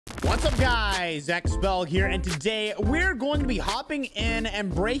What's up, guys? Expel here, and today we're going to be hopping in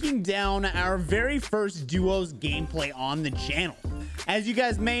and breaking down our very first DUOS gameplay on the channel. As you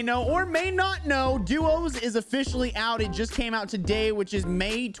guys may know or may not know, DUOS is officially out. It just came out today, which is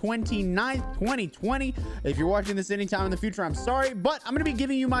May 29th, 2020. If you're watching this anytime in the future, I'm sorry, but I'm going to be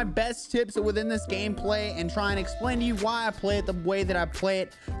giving you my best tips within this gameplay and try and explain to you why I play it the way that I play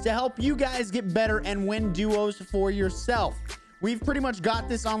it to help you guys get better and win DUOS for yourself. We've pretty much got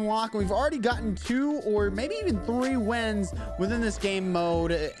this on lock. We've already gotten 2 or maybe even 3 wins within this game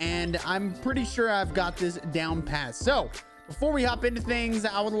mode, and I'm pretty sure I've got this down pat. So before we hop into things,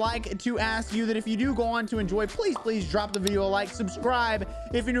 I would like to ask you that if you do go on to enjoy, please drop the video a like, subscribe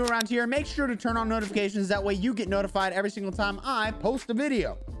if you're new around here, make sure to turn on notifications. That way you get notified every single time I post a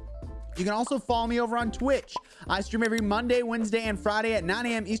video. You can also follow me over on Twitch. I stream every Monday, Wednesday, and Friday at 9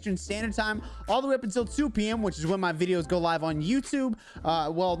 a.m. Eastern Standard Time, all the way up until 2 p.m., which is when my videos go live on YouTube.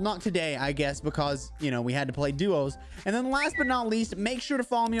 Well, not today, I guess, because, you know, we had to play DUOS. And then last but not least, make sure to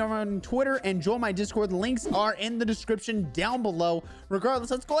follow me over on Twitter and join my Discord. Links are in the description down below.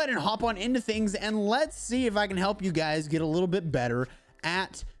 Regardless, let's go ahead and hop on into things, and let's see if I can help you guys get a little bit better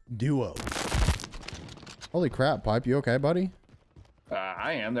at DUOS. Holy crap, Pipe, you okay, buddy?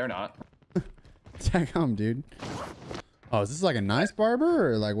 I am. They're not. Damn, dude. Oh, is this like a nice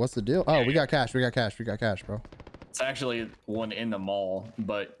barber or like what's the deal? Oh, we got cash. We got cash. We got cash, bro. It's actually one in the mall,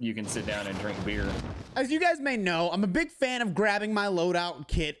 but you can sit down and drink beer. As you guys may know, I'm a big fan of grabbing my loadout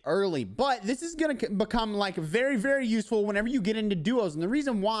kit early, but this is going to become like very useful whenever you get into DUOS. And the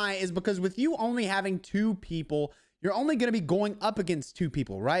reason why is because with you only having 2 people, you're only going to be going up against 2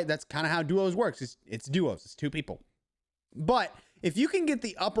 people, right? That's kind of how DUOS works. It's DUOS. It's 2 people. But if you can get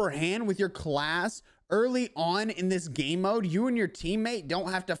the upper hand with your class early on in this game mode, you and your teammate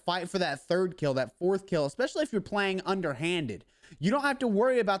don't have to fight for that 3rd kill, that 4th kill, especially if you're playing underhanded. You don't have to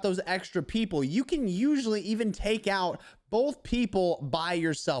worry about those extra people. You can usually even take out both people by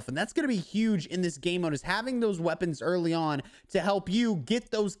yourself. And that's going to be huge in this game mode, is having those weapons early on to help you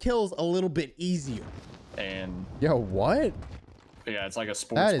get those kills a little bit easier. And yo, what? Yeah, it's like a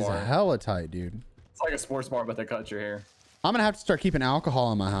sports bar. That is hella tight, dude. It's like a sports bar, but they cut your hair. I'm gonna have to start keeping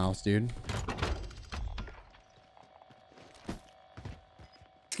alcohol in my house, dude.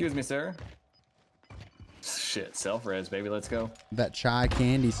 Excuse me, sir. Shit, self-res, baby. Let's go. That chai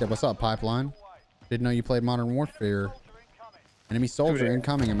candy said, "What's up, Pipeline? Didn't know you played Modern Warfare. Enemy soldier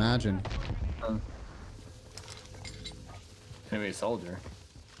incoming. Imagine." Enemy soldier.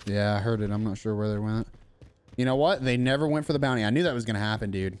 Yeah, I heard it. I'm not sure where they went. You know what? They never went for the bounty. I knew that was gonna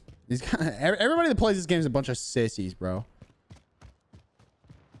happen, dude. These guys, everybody that plays this game is a bunch of sissies, bro.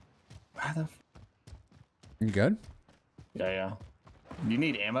 Why the? You good? Yeah. You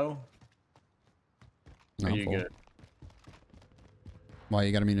need ammo? No, are you full. good? Why,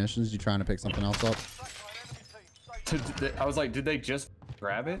 you got munitions? You trying to pick something else up? I was like, did they just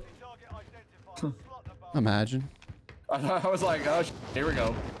grab it? Imagine. I was like, oh, here we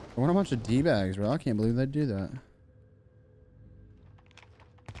go. What a bunch of D-bags, bro. I can't believe they'd do that.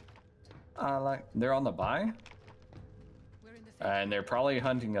 They're on the buy? And they're probably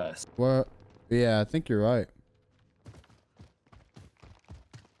hunting us. What? Yeah, I think you're right.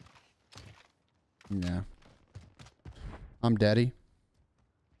 Yeah. I'm deady.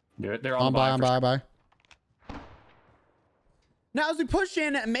 They're on the buy. I'm bye. Now, as we push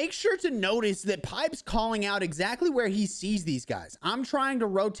in, make sure to notice that Pipe's calling out exactly where he sees these guys. I'm trying to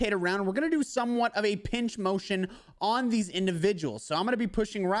rotate around. We're going to do somewhat of a pinch motion on these individuals. So I'm going to be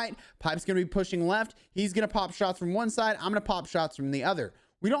pushing right. Pipe's going to be pushing left. He's going to pop shots from one side. I'm going to pop shots from the other.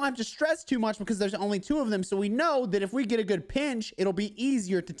 We don't have to stress too much because there's only 2 of them. So we know that if we get a good pinch, it'll be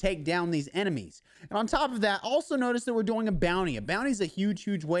easier to take down these enemies. And on top of that, also notice that we're doing a bounty. A bounty is a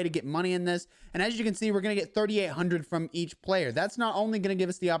huge way to get money in this. And as you can see, we're going to get 3,800 from each player. That's not only going to give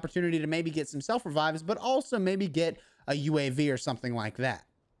us the opportunity to maybe get some self-revives, but also maybe get a UAV or something like that.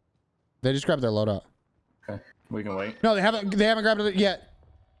 They just grabbed their loadout. Okay, we can wait. No, they haven't grabbed it yet.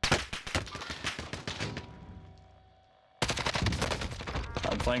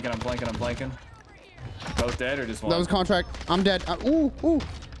 I'm flanking. Both dead or just one? That was contract. I'm dead. Ooh.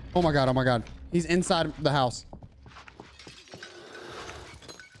 Oh my god. He's inside the house.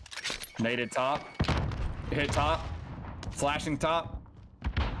 Naded top. Hit top. Flashing top.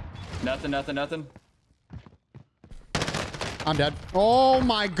 Nothing. I'm dead. Oh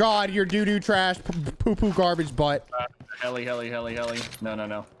my god, you're doo-doo trash. Poo-poo garbage butt. Heli.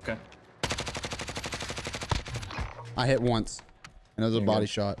 No. Okay. I hit once. And it was a body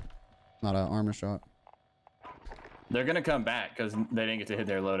shot, not an armor shot. They're gonna come back because they didn't get to hit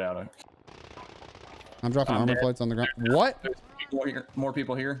their loadout. I'm dropping armor plates on the ground. What? More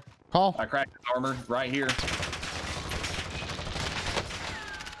people here. Call. I cracked his armor right here.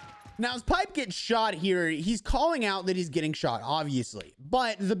 Now, as Pipe gets shot here, he's calling out that he's getting shot, obviously.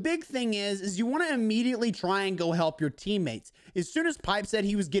 But the big thing is you want to immediately try and go help your teammates. As soon as Pipe said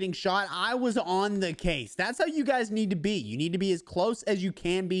he was getting shot, I was on the case. That's how you guys need to be. You need to be as close as you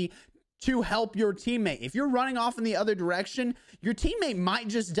can be to help your teammate. If you're running off in the other direction, your teammate might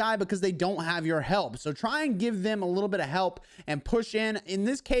just die because they don't have your help. So try and give them a little bit of help and push in. In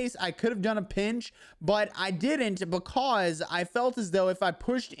this case, I could have done a pinch, but I didn't because I felt as though if I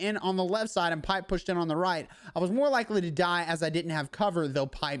pushed in on the left side and Pipe pushed in on the right, I was more likely to die as I didn't have cover, though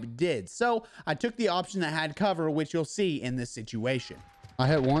Pipe did. So I took the option that had cover, which you'll see in this situation. I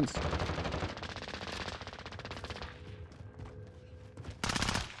hit once.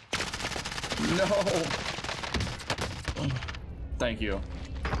 No. Thank you.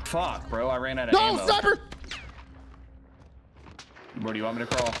 Fuck, bro. I ran out of ammo. No, sniper! Where do you want me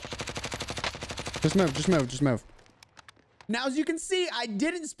to crawl? Just move, just move, just move. Now, as you can see, I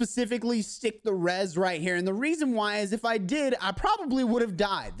didn't specifically stick the res right here. And the reason why is if I did, I probably would have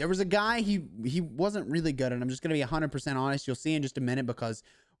died. There was a guy, he wasn't really good. And I'm just going to be 100% honest. You'll see in just a minute because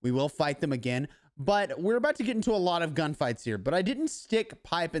we will fight them again. But we're about to get into a lot of gunfights here. But I didn't stick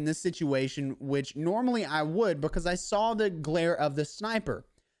Pipe in this situation, which normally I would because I saw the glare of the sniper.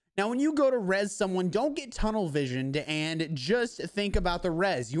 Now, when you go to res someone, don't get tunnel visioned and just think about the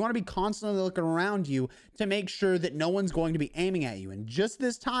res. You want to be constantly looking around you to make sure that no one's going to be aiming at you. And just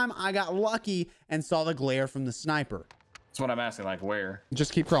this time, I got lucky and saw the glare from the sniper. That's what I'm asking, like where?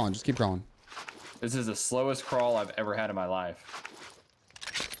 Just keep crawling, just keep crawling. This is the slowest crawl I've ever had in my life.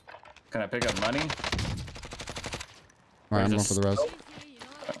 Can I pick up money? All right, I'm going for the res.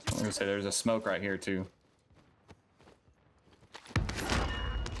 I'm gonna say there's a smoke right here too.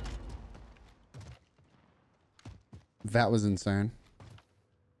 That was insane.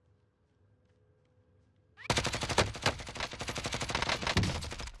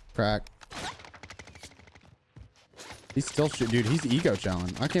 Crack. He's still shit, dude. He's ego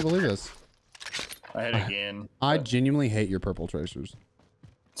challenge. I can't believe this. I hit again. I genuinely hate your purple tracers.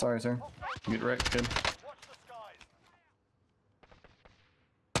 Sorry, sir. Get wrecked, kid.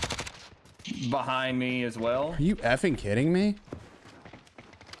 Behind me as well. Are you effing kidding me?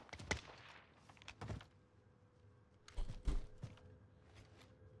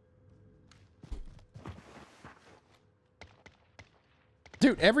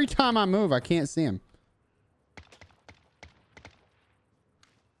 Dude, every time I move, I can't see him.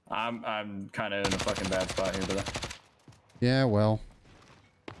 I'm kind of in a fucking bad spot here, brother. Yeah, well.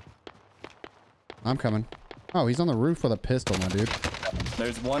 I'm coming. Oh, he's on the roof with a pistol, my dude.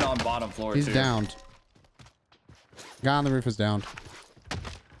 There's one on bottom floor. He's too. downed. Guy on the roof is downed.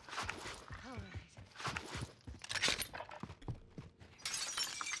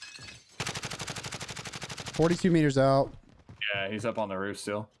 $42 meters out. Yeah, he's up on the roof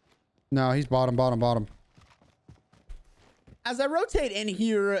still. No, he's bottom, bottom, bottom. As I rotate in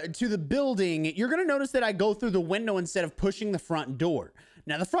here to the building, you're going to notice that I go through the window instead of pushing the front door.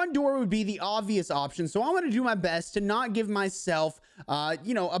 Now, the front door would be the obvious option, so I'm going to do my best to not give myself,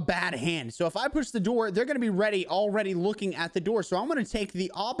 you know, a bad hand. So if I push the door, they're going to be ready, already looking at the door. So I'm going to take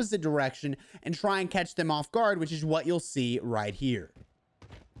the opposite direction and try and catch them off guard, which is what you'll see right here.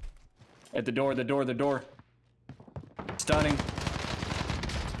 At the door, the door, the door. Stunning.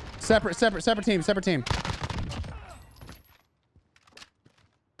 Separate team, separate team.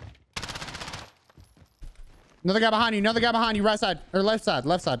 Another guy behind you, right side, or left side,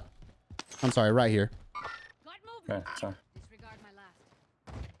 left side. I'm sorry, right here. Okay, sorry.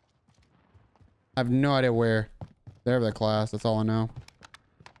 I have no idea where. They're the class, that's all I know.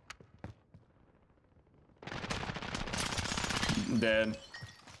 Dead.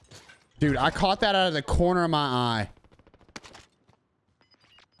 Dude, I caught that out of the corner of my eye.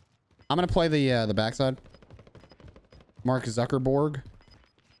 I'm gonna play the backside. Mark Zuckerberg.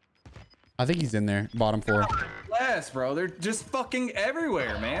 I think he's in there, bottom floor. Bless, bro. They're just fucking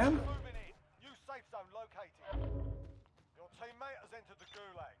everywhere, man.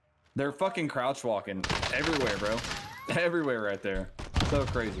 They're fucking crouch walking everywhere, bro. Everywhere right there. So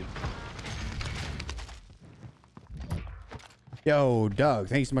crazy. Yo, Doug,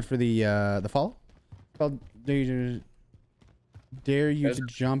 thank you so much for the follow. Well, dare you to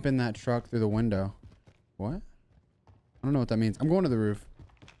jump in that truck through the window. What? I don't know what that means. I'm going to the roof.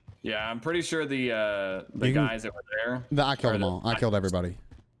 Yeah, I'm pretty sure the guys that were there. I killed them all. I killed everybody.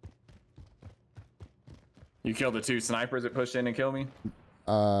 You killed the 2 snipers that pushed in and killed me?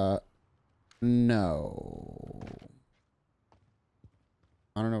 No.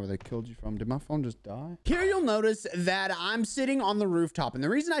 I I don't know where they killed you from. Did my phone just die? Here you'll notice that I'm sitting on the rooftop, and the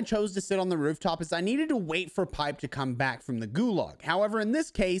reason I chose to sit on the rooftop is I needed to wait for Pipe to come back from the gulag. However, in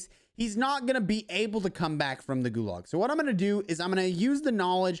this case, he's not going to be able to come back from the gulag. So what I'm going to do is I'm going to use the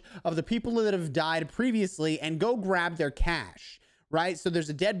knowledge of the people that have died previously and go grab their cash, right? So there's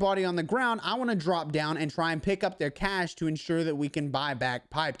a dead body on the ground. I want to drop down and try and pick up their cash to ensure that we can buy back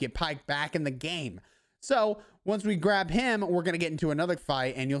Pipe, get Pipe back in the game. So once we grab him, we're going to get into another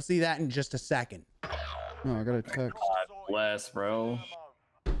fight, and you'll see that in just a second. No, I got a text. God bless, bro.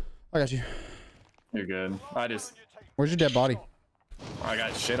 I got you. You're good. Where's your dead body? I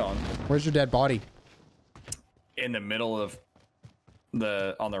got shit on. Where's your dead body? In the middle of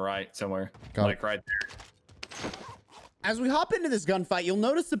on the right somewhere. Got like it. right there. As we hop into this gunfight, you'll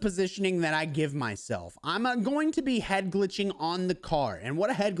notice the positioning that I give myself. I'm going to be head glitching on the car. And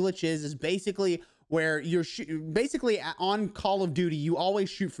what a head glitch is basically where you're basically on Call of Duty, you always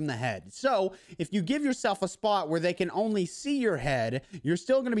shoot from the head. So if you give yourself a spot where they can only see your head, you're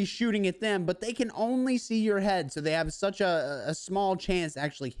still going to be shooting at them, but they can only see your head. So they have such a small chance to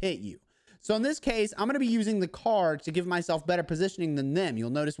actually hit you. So in this case, I'm going to be using the car to give myself better positioning than them.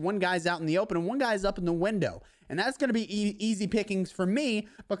 You'll notice one guy's out in the open and one guy's up in the window. And that's going to be easy pickings for me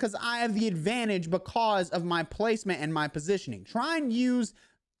because I have the advantage because of my placement and my positioning. Try and use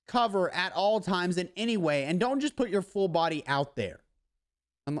cover at all times in any way, and don't just put your full body out there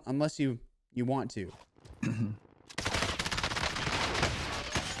unless you want to.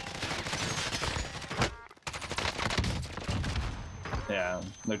 Yeah,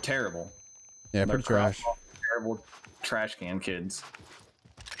 they're terrible. Yeah, They're pretty trash. Terrible trash can kids.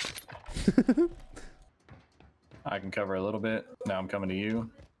 I can cover a little bit. Now I'm coming to you.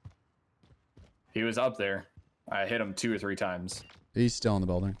 He was up there. I hit him 2 or 3 times. He's still in the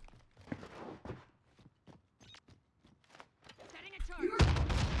building.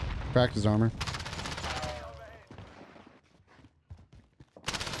 Cracked his armor.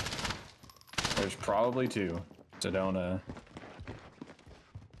 There's probably 2. So don't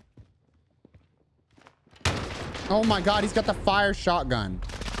Oh my god, he's got the fire shotgun.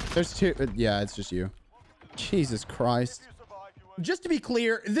 There's 2. Yeah, it's just you. Jesus Christ. Just to be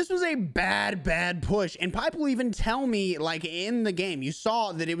clear, this was a bad push, and Pipe will even tell me, like, in the game, you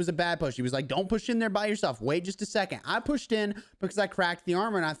saw that it was a bad push. He was like, don't push in there by yourself. Wait just a second. I pushed in because I cracked the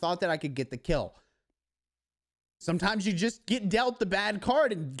armor and I thought that I could get the kill. Sometimes you just get dealt the bad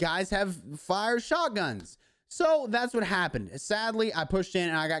card and guys have fire shotguns. So that's what happened. Sadly, I pushed in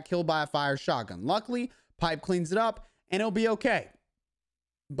and I got killed by a fire shotgun. Luckily, Pipe cleans it up and it'll be okay.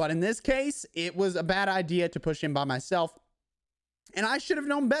 But in this case, it was a bad idea to push in by myself. And I should have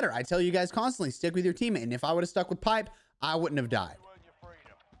known better. I tell you guys constantly, stick with your teammate. And if I would have stuck with Pipe, I wouldn't have died.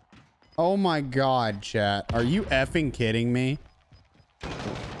 Oh my god, chat. Are you effing kidding me?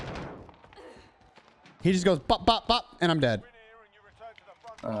 He just goes bop, bop, bop, and I'm dead.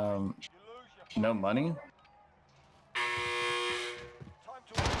 No money?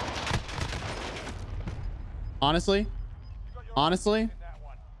 Honestly?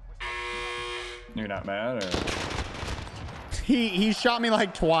 You're not mad, or? He shot me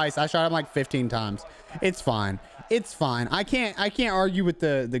like twice. I shot him like 15 times. It's fine. It's fine. I can't argue with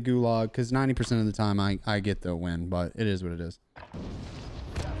the gulag because 90% of the time I get the win, but it is what it is.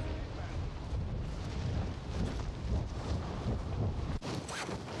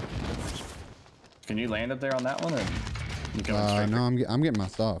 Can you land up there on that one, or you going straight? No, I'm getting my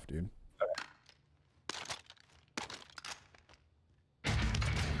stuff, dude.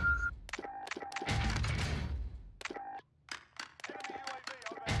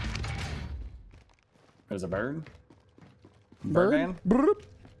 There's a bird. Bird?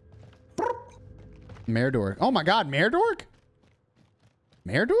 Maredork. Oh my god, Maredork?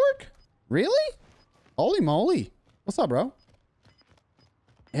 Maredork? Really? Holy moly. What's up, bro?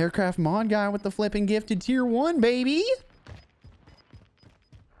 Aircraft mod guy with the flipping gifted tier 1, baby.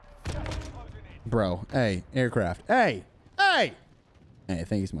 Bro, hey, aircraft. Hey, hey. Hey,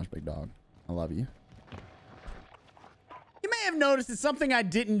 thank you so much, big dog. I love you. You may have noticed that something I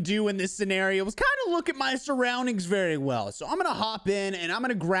didn't do in this scenario was kind of look at my surroundings very well. So I'm going to hop in and I'm going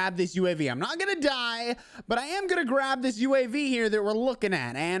to grab this UAV. I'm not going to die, but I am going to grab this UAV here that we're looking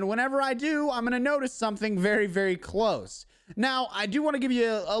at. And whenever I do, I'm going to notice something very, very close. Now, I do want to give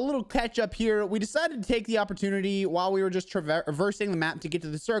you a little catch up here. We decided to take the opportunity while we were just traversing the map to get to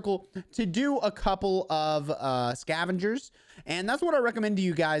the circle to do a couple of scavengers. And that's what I recommend to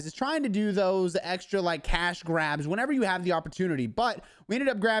you guys, is trying to do those extra like cash grabs whenever you have the opportunity. But we ended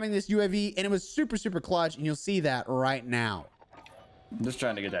up grabbing this UAV and it was super, super clutch. And you'll see that right now. I'm just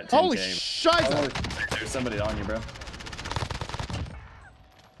trying to get that 10K. Holy shit. Oh, there's somebody on you, bro.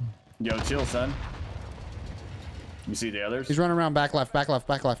 Yo, chill, son. You see the others? He's running around back left, back left,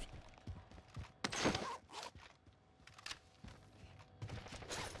 back left.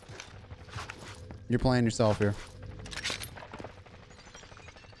 You're playing yourself here.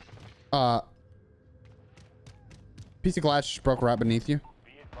 Piece of glass just broke right beneath you.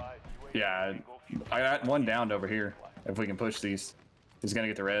 Yeah, I got one downed over here. If we can push these, he's gonna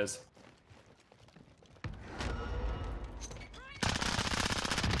get the res.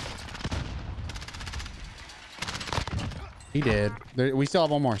 He did. We still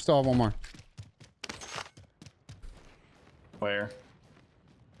have one more. Still have one more. Where?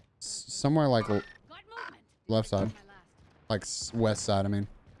 Somewhere like left side, like west side. I mean.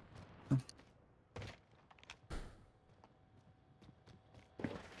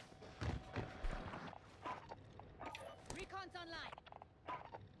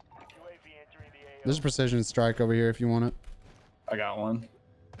 There's a precision strike over here if you want it. I got one.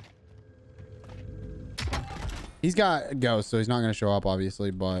 He's got ghost, so he's not gonna show up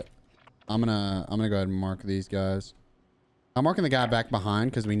obviously, but I'm gonna go ahead and mark these guys. I'm marking the guy back behind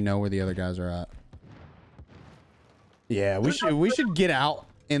because we know where the other guys are at. Yeah, we should get out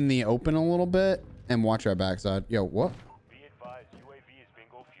in the open a little bit and watch our backside. Yo, what? Be advised, UAV is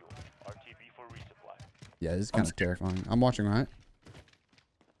bingo fuel. RTB for resupply. Yeah, this is kind of terrifying. I'm watching, right?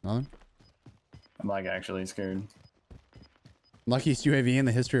 Nothing? I'm like actually scared. Luckiest UAV in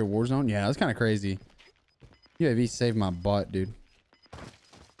the history of Warzone? Yeah, that's kind of crazy. UAV saved my butt, dude.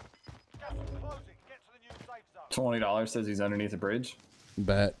 $20 says he's underneath the bridge.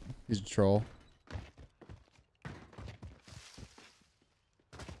 Bet. He's a troll.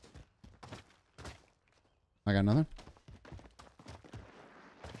 I got nothing.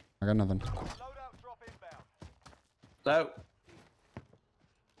 I got nothing. So,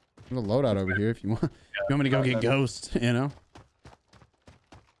 There's a loadout over here if you want. If you want me to go get ghost, you know?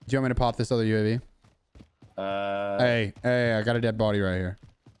 Do you want me to pop this other UAV? Hey, I got a dead body right here.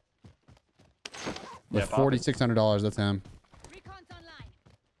 With $4,600, that's him.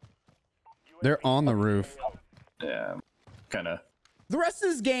 They're on the roof. yeah, kind of. The rest of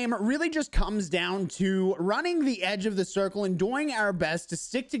this game really just comes down to running the edge of the circle and doing our best to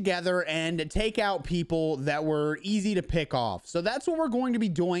stick together and take out people that were easy to pick off. So that's what we're going to be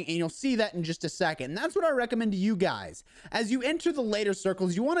doing, and you'll see that in just a second. And that's what I recommend to you guys. As you enter the later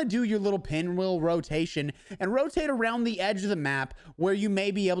circles, you want to do your little pinwheel rotation and rotate around the edge of the map where you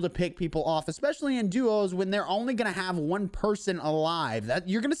may be able to pick people off, especially in duos when they're only going to have one person alive. That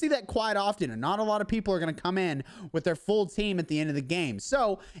you're going to see that quite often, and not a lot of people are going to come in with their full team at the end of the game.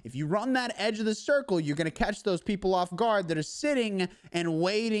 So if you run that edge of the circle, you're going to catch those people off guard that are sitting and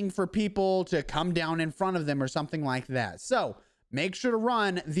waiting for people to come down in front of them or something like that. So make sure to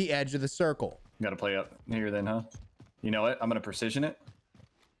run the edge of the circle. Got to play up here then, huh? You know what? I'm going to precision it.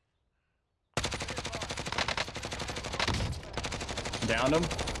 Downed him.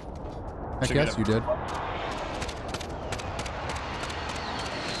 I guess you did.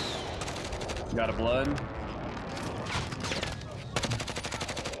 Got a blood.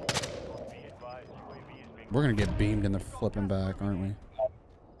 We're gonna get beamed in the flipping back, aren't we?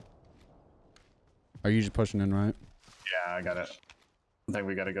 Are you just pushing in, right? Yeah, I got it. I think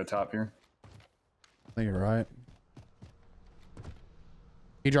we got to go top here. I think you're right.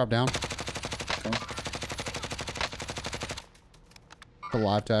 He dropped down. Okay. The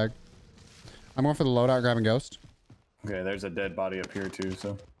live tag. I'm going for the loadout, grabbing ghost. Okay, there's a dead body up here too,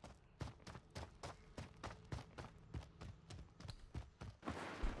 so.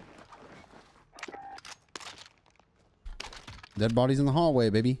 Dead bodies in the hallway,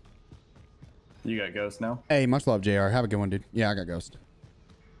 baby. You got ghost now? Hey, much love, JR. Have a good one, dude. Yeah, I got ghost.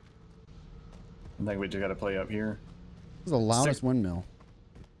 I think we just got to play up here. This is the loudest windmill.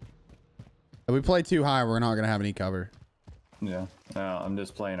 If we play too high, we're not going to have any cover. Yeah. No, I'm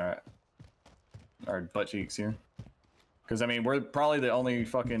just playing our butt cheeks here. Because, I mean, we're probably the only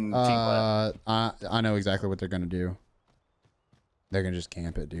fucking team left. I know exactly what they're going to do. They're going to just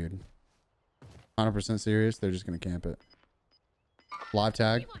camp it, dude. 100% serious. They're just going to camp it. Live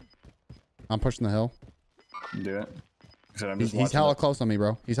tag. I'm pushing the hill. Do it. He's hella close on me,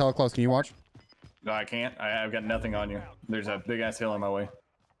 bro. He's hella close. Can you watch? No, I can't. I've got nothing on you. There's a big ass hill on my way.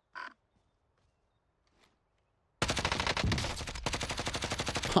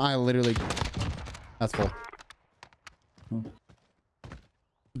 I literally... That's full.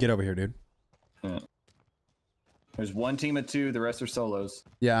 Get over here, dude. Yeah. There's one team of two. The rest are solos.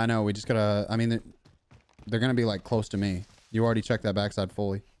 Yeah, I know. We just gotta... I mean, they're gonna be, like, close to me. You already checked that backside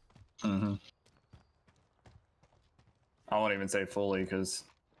fully. Mm-hmm. I won't even say fully, because...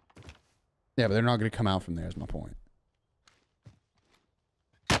 Yeah, but they're not gonna come out from there, is my point.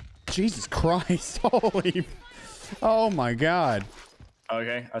 Jesus Christ. Holy. Oh my God.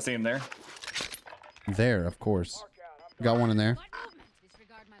 Okay, I see him there. There, of course. Got one in there.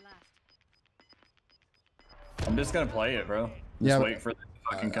 I'm just gonna play it, bro. Just Yeah, wait for it to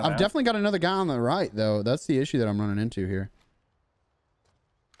fucking come I've out. definitely got another guy on the right, though. That's the issue that I'm running into here.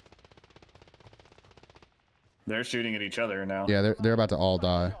 They're shooting at each other now. Yeah, they're about to all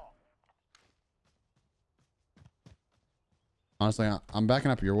die. Honestly, I'm backing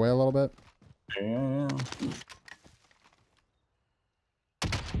up your way a little bit. Yeah.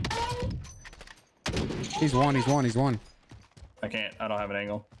 He's one. I can't. I don't have an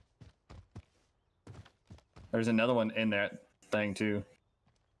angle. There's another one in that thing too.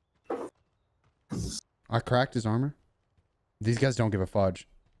 I cracked his armor. These guys don't give a fudge.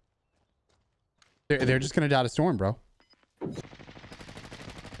 They're just gonna die to storm, bro.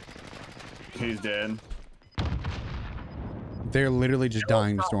 He's dead. They're literally just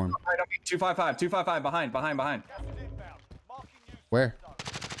dying to storm. 255 behind. Where?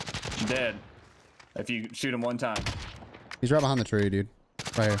 Dead. If you shoot him one time. He's right behind the tree, dude.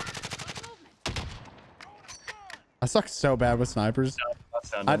 Right here. I suck so bad with snipers.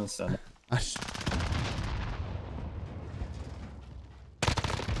 That's done.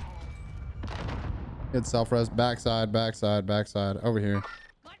 Good self-res. Backside. Over here.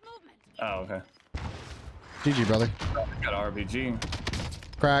 Oh, okay. GG, brother. Got an RBG.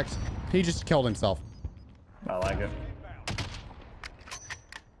 Cracked. He just killed himself. I like it.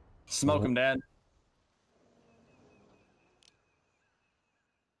 Smoke him, Dad.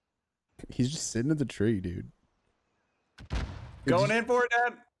 He's just sitting at the tree, dude. Going in for it,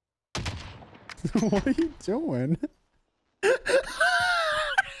 Dad. What are you doing?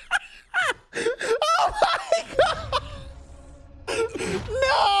 Oh my God!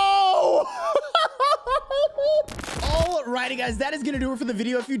 No! Alrighty, guys, that is gonna do it for the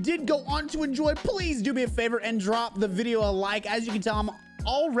video. If you did go on to enjoy, please do me a favor and drop the video a like. As you can tell, I'm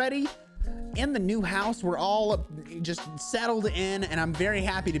already in the new house. We're all just settled in, and I'm very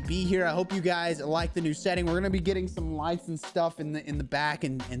happy to be here. I hope you guys like the new setting. We're gonna be getting some lights and stuff in the back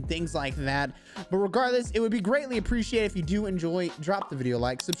and things like that. But regardless, it would be greatly appreciated if you do enjoy. Drop the video a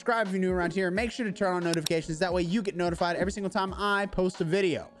like, subscribe if you're new around here, and make sure to turn on notifications. That way you get notified every single time I post a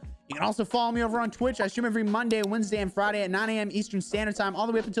video. You can also follow me over on Twitch. I stream every Monday, Wednesday, and Friday at 9 a.m. Eastern Standard Time, all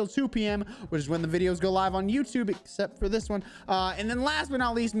the way up until 2 p.m., which is when the videos go live on YouTube, except for this one. And then last but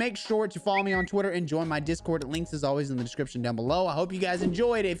not least, make sure to follow me on Twitter and join my Discord. Links, as always, in the description down below. I hope you guys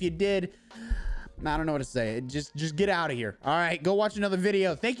enjoyed. If you did, I don't know what to say. Just get out of here. All right, go watch another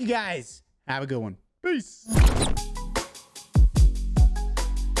video. Thank you, guys. Have a good one. Peace.